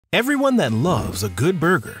Everyone that loves a good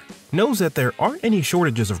burger knows that there aren't any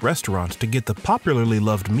shortages of restaurants to get the popularly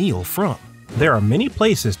loved meal from. There are many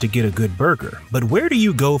places to get a good burger, but where do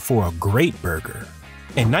you go for a great burger?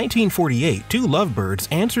 In 1948, two lovebirds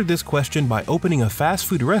answered this question by opening a fast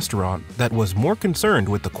food restaurant that was more concerned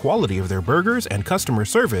with the quality of their burgers and customer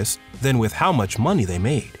service than with how much money they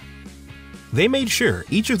made. They made sure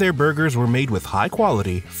each of their burgers were made with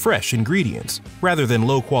high-quality, fresh ingredients, rather than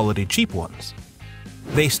low-quality, cheap ones.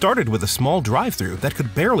 They started with a small drive-thru that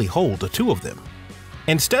could barely hold the two of them.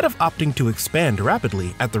 Instead of opting to expand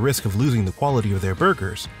rapidly at the risk of losing the quality of their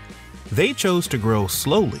burgers, they chose to grow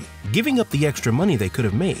slowly, giving up the extra money they could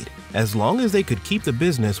have made, as long as they could keep the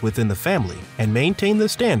business within the family and maintain the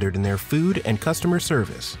standard in their food and customer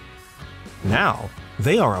service. Now,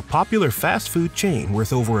 they are a popular fast food chain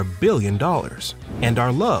worth over $1 billion and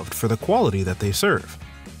are loved for the quality that they serve.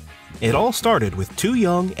 It all started with two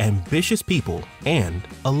young, ambitious people and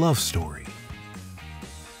a love story.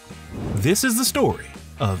 This is the story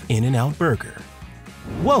of In-N-Out Burger.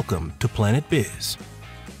 Welcome to Planet Biz.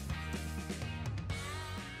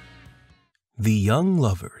 The Young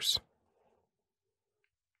Lovers.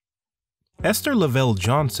 Esther Lavelle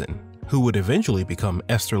Johnson, who would eventually become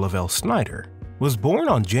Esther Lavelle Snyder, was born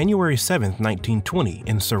on January 7, 1920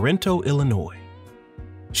 in Sorrento, Illinois.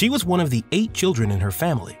 She was one of the 8 children in her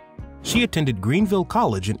family. She attended Greenville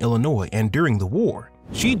College in Illinois, and during the war,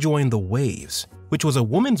 she joined the Waves, which was a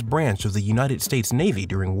women's branch of the United States Navy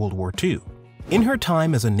during World War II. In her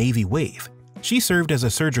time as a Navy Wave, she served as a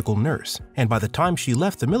surgical nurse, and by the time she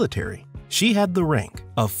left the military, she had the rank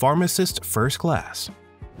of Pharmacist First Class.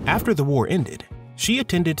 After the war ended, she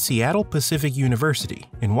attended Seattle Pacific University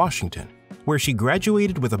in Washington, where she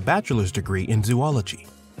graduated with a bachelor's degree in zoology.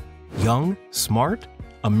 Young, smart,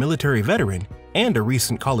 a military veteran, and a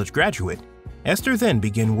recent college graduate, Esther then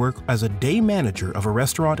began work as a day manager of a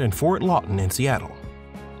restaurant in Fort Lawton in Seattle.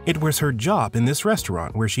 It was her job in this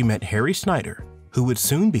restaurant where she met Harry Snyder, who would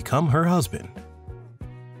soon become her husband.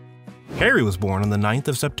 Harry was born on the 9th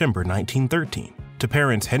of September 1913 to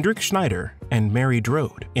parents Hendrik Snyder and Mary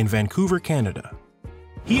Drode in Vancouver, Canada.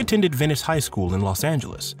 He attended Venice High School in Los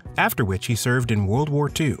Angeles, after which he served in World War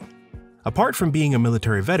II. Apart from being a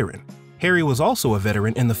military veteran, Harry was also a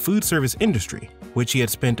veteran in the food service industry, which he had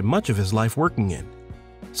spent much of his life working in.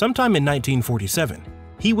 Sometime in 1947,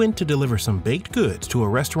 he went to deliver some baked goods to a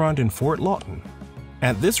restaurant in Fort Lawton.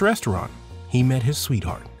 At this restaurant, he met his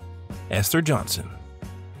sweetheart, Esther Johnson.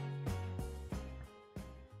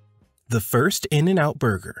 The first In-N-Out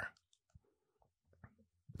Burger.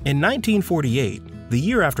 In 1948, the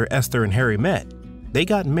year after Esther and Harry met, they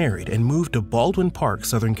got married and moved to Baldwin Park,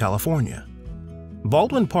 Southern California.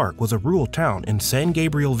 Baldwin Park was a rural town in San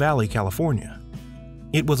Gabriel Valley, California.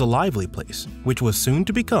 It was a lively place, which was soon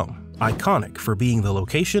to become iconic for being the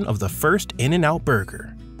location of the first In-N-Out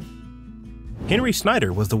Burger. Henry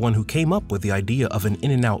Snyder was the one who came up with the idea of an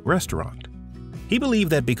In-N-Out restaurant. He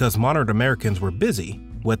believed that because modern Americans were busy,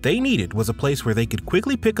 what they needed was a place where they could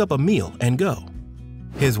quickly pick up a meal and go.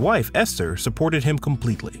 His wife, Esther, supported him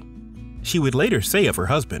completely. She would later say of her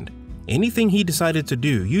husband, anything he decided to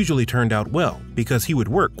do usually turned out well because he would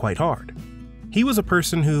work quite hard. He was a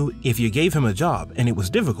person who, if you gave him a job and it was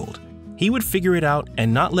difficult, he would figure it out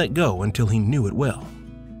and not let go until he knew it well.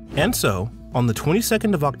 And so, on the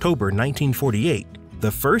 22nd of October 1948,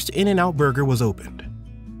 the first In-N-Out Burger was opened.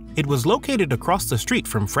 It was located across the street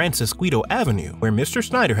from Francis Guido Avenue, where Mr.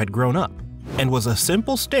 Snyder had grown up, and was a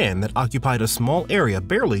simple stand that occupied a small area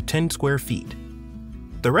barely 10 square feet.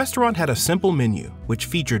 The restaurant had a simple menu, which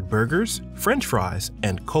featured burgers, French fries,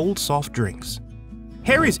 and cold soft drinks.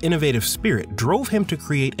 Harry's innovative spirit drove him to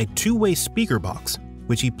create a two-way speaker box,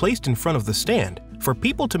 which he placed in front of the stand for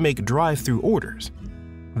people to make drive-thru orders.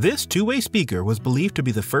 This two-way speaker was believed to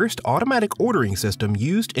be the first automatic ordering system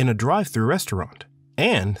used in a drive-thru restaurant.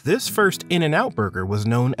 And this first In-N-Out Burger was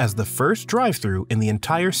known as the first drive-thru in the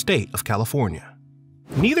entire state of California.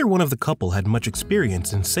 Neither one of the couple had much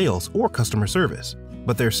experience in sales or customer service,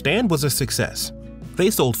 but their stand was a success. They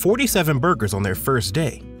sold 47 burgers on their first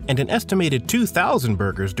day, and an estimated 2,000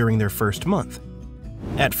 burgers during their first month.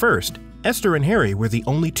 At first, Esther and Harry were the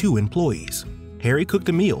only 2 employees. Harry cooked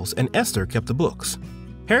the meals and Esther kept the books.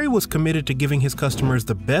 Harry was committed to giving his customers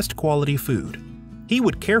the best quality food. He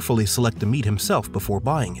would carefully select the meat himself before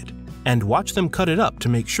buying it, and watch them cut it up to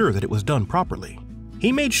make sure that it was done properly.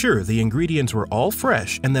 He made sure the ingredients were all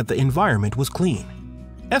fresh and that the environment was clean.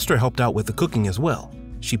 Esther helped out with the cooking as well.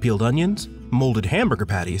 She peeled onions, molded hamburger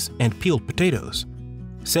patties, and peeled potatoes.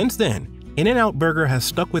 Since then, In-N-Out Burger has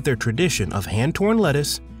stuck with their tradition of hand-torn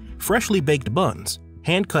lettuce, freshly baked buns,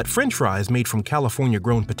 hand-cut French fries made from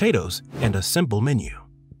California-grown potatoes, and a simple menu.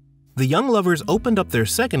 The young lovers opened up their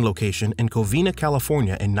second location in Covina,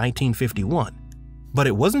 California in 1951. But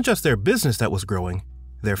it wasn't just their business that was growing,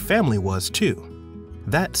 their family was too.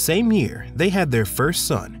 That same year, they had their first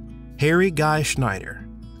son, Harry Guy Snyder,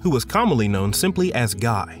 who was commonly known simply as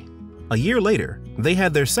Guy. A year later, they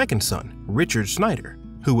had their second son, Richard Snyder,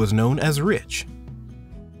 who was known as Rich.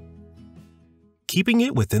 Keeping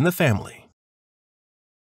it within the family.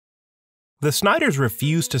 The Snyders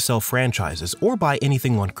refused to sell franchises or buy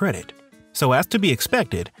anything on credit, so as to be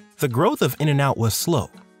expected, the growth of In-N-Out was slow,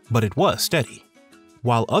 but it was steady.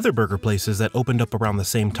 While other burger places that opened up around the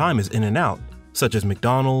same time as In-N-Out, such as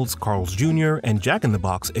McDonald's, Carl's Jr., and Jack in the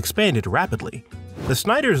Box, expanded rapidly, the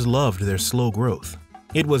Snyders loved their slow growth.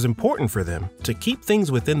 It was important for them to keep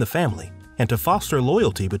things within the family and to foster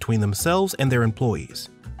loyalty between themselves and their employees,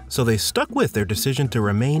 so they stuck with their decision to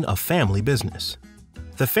remain a family business.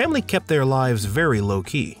 The family kept their lives very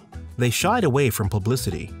low-key. They shied away from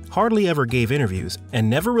publicity, hardly ever gave interviews, and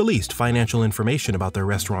never released financial information about their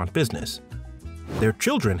restaurant business. Their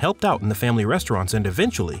children helped out in the family restaurants, and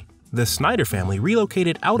eventually, the Snyder family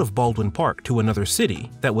relocated out of Baldwin Park to another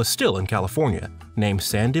city that was still in California, named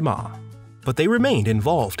San Dimas. But they remained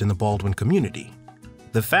involved in the Baldwin community.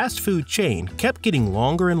 The fast food chain kept getting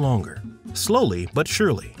longer and longer, slowly but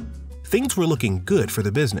surely. Things were looking good for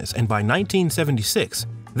the business, and by 1976,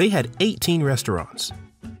 they had 18 restaurants.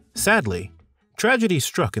 Sadly, tragedy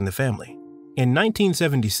struck in the family. In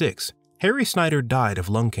 1976, Harry Snyder died of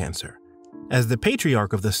lung cancer. As the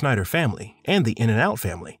patriarch of the Snyder family and the In-N-Out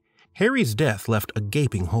family, Harry's death left a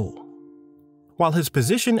gaping hole. While his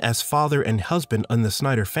position as father and husband in the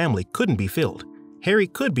Snyder family couldn't be filled, Harry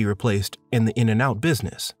could be replaced in the In-N-Out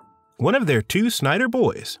business. One of their two Snyder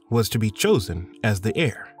boys was to be chosen as the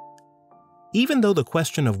heir. Even though the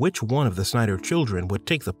question of which one of the Snyder children would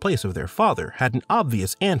take the place of their father had an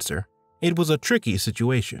obvious answer, it was a tricky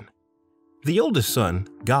situation. The oldest son,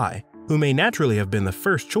 Guy, who may naturally have been the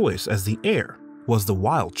first choice as the heir, was the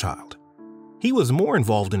wild child. He was more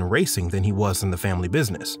involved in racing than he was in the family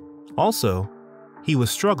business. Also, he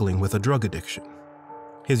was struggling with a drug addiction.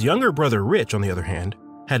 His younger brother Rich, on the other hand,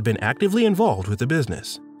 had been actively involved with the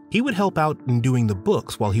business. He would help out in doing the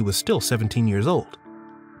books while he was still 17 years old.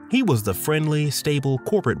 He was the friendly, stable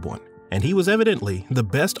corporate one, and he was evidently the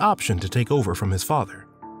best option to take over from his father.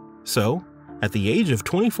 So, at the age of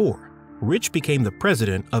 24, Rich became the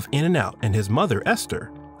president of In-N-Out, and his mother,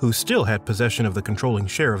 Esther, who still had possession of the controlling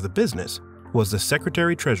share of the business, was the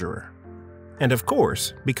secretary-treasurer. And of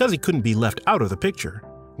course, because he couldn't be left out of the picture,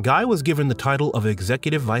 Guy was given the title of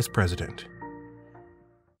executive vice president.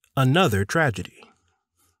 Another tragedy.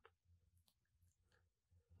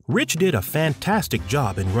 Rich did a fantastic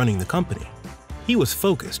job in running the company. He was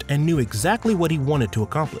focused and knew exactly what he wanted to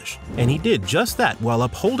accomplish, and he did just that while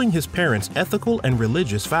upholding his parents' ethical and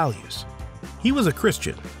religious values. He was a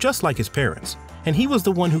Christian, just like his parents, and he was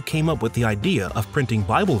the one who came up with the idea of printing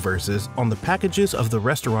Bible verses on the packages of the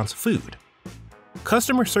restaurant's food.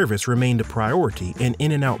 Customer service remained a priority in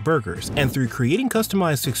In-N-Out burgers, and through creating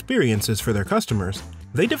customized experiences for their customers,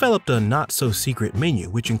 they developed a not-so-secret menu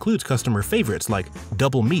which includes customer favorites like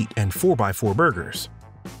double meat and 4x4 burgers.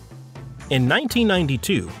 In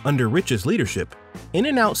 1992, under Rich's leadership,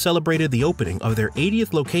 In-N-Out celebrated the opening of their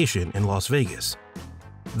 80th location in Las Vegas.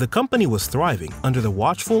 The company was thriving under the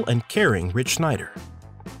watchful and caring Rich Snyder.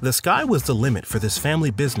 The sky was the limit for this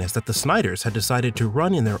family business that the Snyders had decided to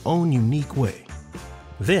run in their own unique way.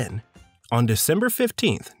 Then, on December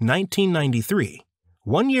 15, 1993,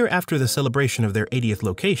 1 year after the celebration of their 80th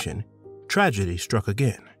location, tragedy struck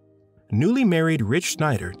again. Newly married Rich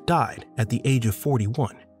Snyder died at the age of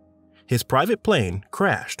 41. His private plane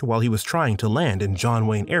crashed while he was trying to land in John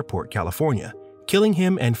Wayne Airport, California, killing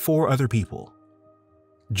him and 4 other people.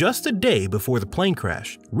 Just a day before the plane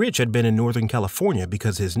crash, Rich had been in Northern California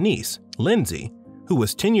because his niece, Lindsay, who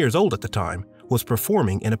was 10 years old at the time, was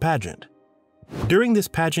performing in a pageant. During this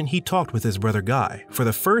pageant, he talked with his brother Guy for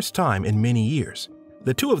the first time in many years.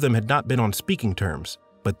 The two of them had not been on speaking terms,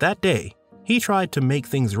 but that day, he tried to make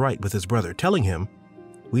things right with his brother, telling him,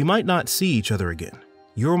 "We might not see each other again.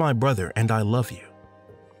 You're my brother and I love you."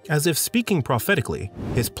 As if speaking prophetically,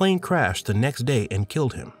 his plane crashed the next day and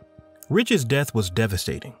killed him. Rich's death was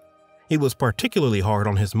devastating. It was particularly hard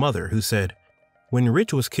on his mother, who said, "When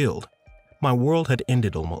Rich was killed, my world had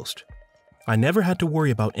ended almost. I never had to worry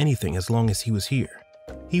about anything as long as he was here.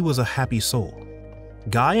 He was a happy soul."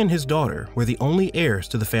 Guy and his daughter were the only heirs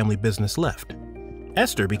to the family business left.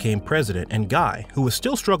 Esther became president, and Guy, who was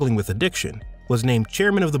still struggling with addiction, was named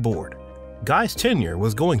chairman of the board. Guy's tenure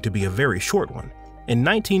was going to be a very short one. In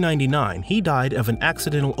 1999, he died of an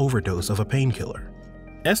accidental overdose of a painkiller.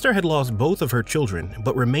 Esther had lost both of her children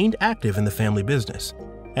but remained active in the family business.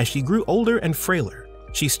 As she grew older and frailer,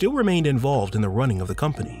 she still remained involved in the running of the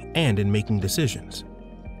company and in making decisions.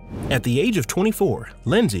 At the age of 24,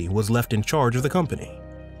 Lindsay was left in charge of the company.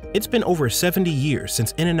 It's been over 70 years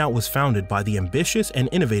since In-N-Out was founded by the ambitious and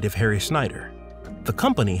innovative Harry Snyder. The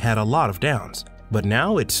company had a lot of downs, but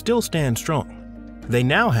now it still stands strong. They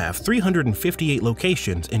now have 358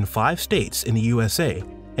 locations in 5 states in the USA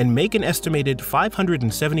and make an estimated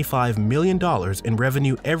 $575 million in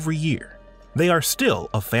revenue every year. They are still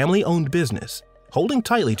a family-owned business, holding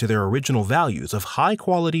tightly to their original values of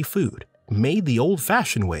high-quality food, made the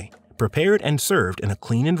old-fashioned way, prepared and served in a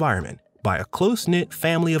clean environment by a close-knit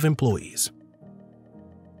family of employees.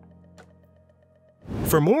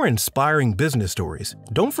 For more inspiring business stories,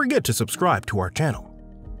 don't forget to subscribe to our channel.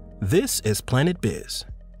 This is Planet Biz.